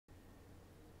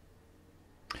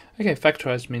Okay,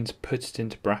 factorise means put it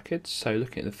into brackets. So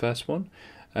looking at the first one,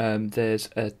 there's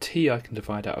a t I can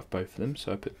divide out of both of them,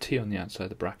 so I put t on the outside of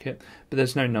the bracket, but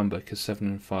there's no number because 7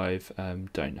 and 5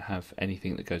 don't have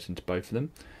anything that goes into both of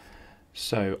them.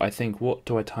 So I think, what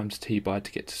do I times t by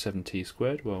to get to 7t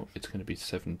squared? Well, it's going to be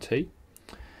 7t.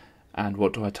 And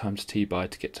what do I times t by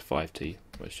to get to 5t?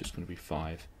 Well, it's just going to be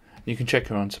 5. You can check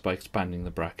your answer by expanding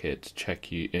the bracket to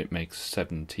check it makes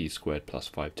 7t squared plus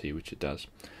 5t, which it does.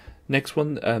 Next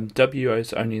one, w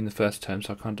is only in the first term,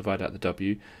 so I can't divide out the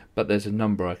w, but there's a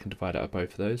number I can divide out of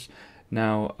both of those.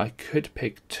 Now, I could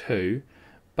pick 2,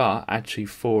 but actually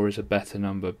 4 is a better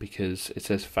number because it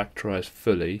says factorise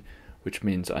fully, which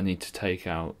means I need to take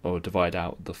out or divide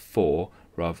out the 4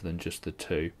 rather than just the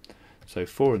 2. So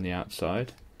 4 on the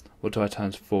outside. What do I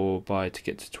times 4 by to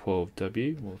get to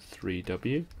 12w, or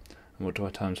 3w? And what do I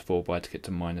times 4 by to get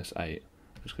to minus 8?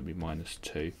 It's going to be minus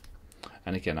 2.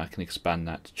 And again, I can expand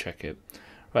that to check it.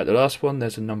 Right, the last one,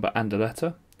 there's a number and a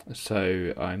letter.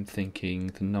 So I'm thinking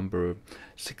the number of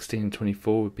 16 and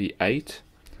 24 would be 8,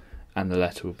 and the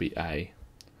letter would be A.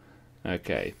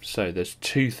 Okay, so there's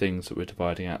two things that we're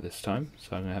dividing out this time.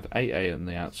 So I'm going to have 8a on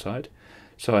the outside.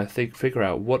 So I figure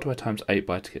out, what do I times 8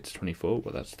 by to get to 24?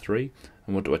 Well, that's 3.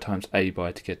 And what do I times a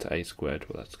by to get to a squared?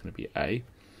 Well, that's going to be a.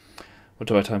 What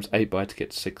do I times 8 by to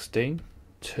get to 16?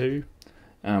 2.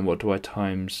 And what do I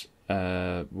times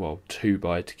 2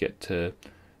 by to get to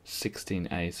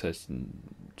 16a? So it's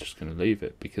just going to leave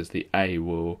it because the a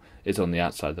is on the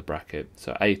outside of the bracket.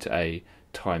 So a to a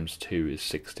times 2 is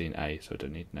 16a, so I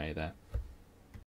don't need an a there.